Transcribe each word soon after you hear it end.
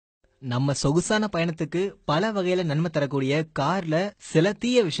நம்ம சொகுசான பயணத்துக்கு பல வகையில நன்மை தரக்கூடிய கார்ல சில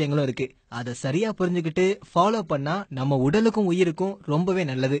தீய விஷயங்களும் இருக்கு. அத சரியா புரிஞ்சுக்கிட்டு ஃபாலோ பண்ணா நம்ம உடலுக்கும் உயிருக்கும் ரொம்பவே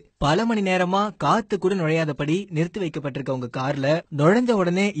நல்லது. பல மணி நேரமா காத்து கூட நுழையாதபடி நிறுத்தி வைக்கப்பட்டிருக்க உங்க கார்ல நுழைஞ்ச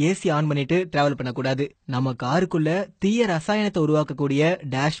உடனே ஏசி ஆன் பண்ணிட்டு டிராவல் பண்ணக்கூடாது. நம்ம காருக்குள்ள தீய ரசாயனத்தை உருவாக்கக்கூடிய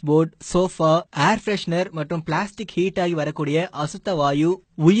டேஷ்போர்ட், சோஃபா, ஏர் ஃப்ரெஷ்னர் மற்றும் பிளாஸ்டிக் ஹீட் ஆகி வரக்கூடிய அசுத்த வாயு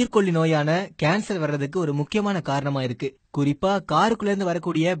உயிர்கொல்லி நோயான கேன்சர் வர்றதுக்கு ஒரு முக்கியமான காரணமா இருக்கு. குறிப்பா காருக்குள்ள இருந்து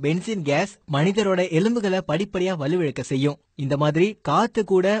வரக்கூடிய பென்சின் கேஸ் மனிதரோட எலும்புகளை படிப்படியா வலுவிழக்க செய்யும். இந்த மாதிரி காத்து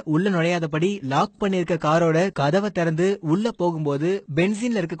கூட உள்ள நுழையாதபடி லாக் பண்ணிருக்க காரோட கதவை திறந்து உள்ள போகும்போது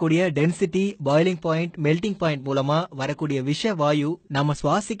பென்சின்ல இருக்கக்கூடிய density, boiling point, melting point மூலமா வரக்கூடிய விஷ வாயு நம்ம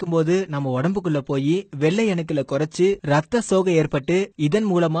சுவாசிக்கும் போது நம்ம உடம்புக்குள்ள போய் வெள்ளை அணுக்களை குறைச்சு ரத்த சோகை ஏற்பட்டு இதன்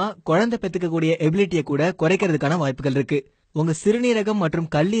மூலமா குழந்தை பெத்துக்கக்கூடிய எபிலிட்டியை கூட குறைக்கிறதுக்கான வாய்ப்புகள் இருக்கு. உங்க சிறுநீரகம் மற்றும்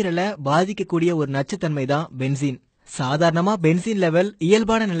கல்லீரலை பாதிக்கக்கூடிய ஒரு நச்சுத்தன்மை தான் பென்சின். சாதாரணமா பென்சின் லெவல்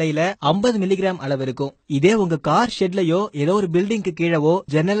இயல்பான நிலையில 50 மில்லிகிராம் அளவு இருக்கும். இதே உங்க கார் ஷெட்லயோ ஏதோ ஒரு பில்டிங்க்கு கீழவோ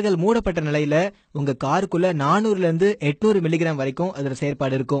ஜன்னல்கள் மூடப்பட்ட நிலையில உங்க காருக்குள்ள 400 இருந்து 800 மில்லிகிராம் வரைக்கும் அதோட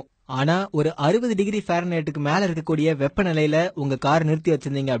செயற்பாடு இருக்கும். ஆனா ஒரு 60 டிகிரி ஃபாரன்ஹைட்டுக்கு மேல இருக்கக்கூடிய வெப்பநிலையில உங்க கார் நிறுத்தி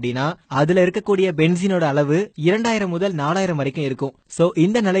வச்சிருந்தீங்க அப்படின்னா அதுல இருக்கக்கூடிய பென்சினோட அளவு 2000 முதல் 4000 வரைக்கும் இருக்கும். சோ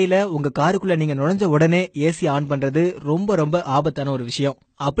இந்த நிலையில உங்க காருக்குள்ள நீங்க நுழைஞ்ச உடனே ஏசி ஆன் பண்றது ரொம்ப ரொம்ப ஆபத்தான ஒரு விஷயம்.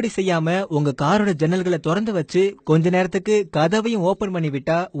 அப்படி செய்யாம உங்க காரோட ஜன்னல்களை திறந்து வச்சு கொஞ்ச நேரத்துக்கு கதவையும் ஓபன் பண்ணி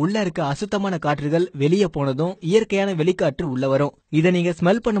விட்டா உள்ள இருக்க அசுத்தமான காற்றுகள் வெளியே போனதும் இயற்கையான வெளிக்காற்று உள்ள வரும். இதை நீங்க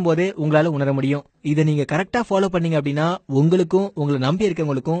ஸ்மெல் பண்ணும் போதே உங்களால உணர முடியும். இதை நீங்க கரெக்டா ஃபாலோ பண்ணீங்க அப்படின்னா உங்களுக்கும் உங்களை நம்பி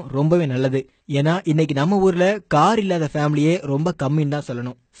இருக்கவங்களுக்கும் ரொம்பவே நல்லது. ஏன்னா இன்னைக்கு நம்ம ஊர்ல கார் இல்லாத ஃபேமிலியே ரொம்ப கம்மின்னு தான்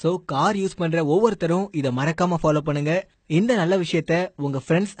சொல்லணும். சோ கார் யூஸ் பண்ற ஒவ்வொருத்தரும் இதை மறக்காம ஃபாலோ பண்ணுங்க. இந்த நல்ல விஷயத்த உங்க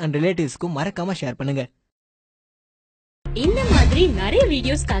ஃப்ரெண்ட்ஸ் அண்ட் ரிலேட்டிவ்ஸ்க்கும் மறக்காம ஷேர் பண்ணுங்க. இந்த மாதிரி நிறைய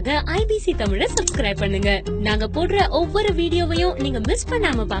வீடியோஸ்க்காக ஐபிசி தமிழ சப்ஸ்கிரைப் பண்ணுங்க. நாங்க போடுற ஒவ்வொரு வீடியோவையும் நீங்க மிஸ்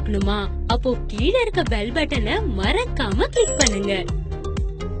பண்ணாம பாக்கணுமா? அப்போ கீழ இருக்க பெல் பட்டனை மறக்காம கிளிக் பண்ணுங்க.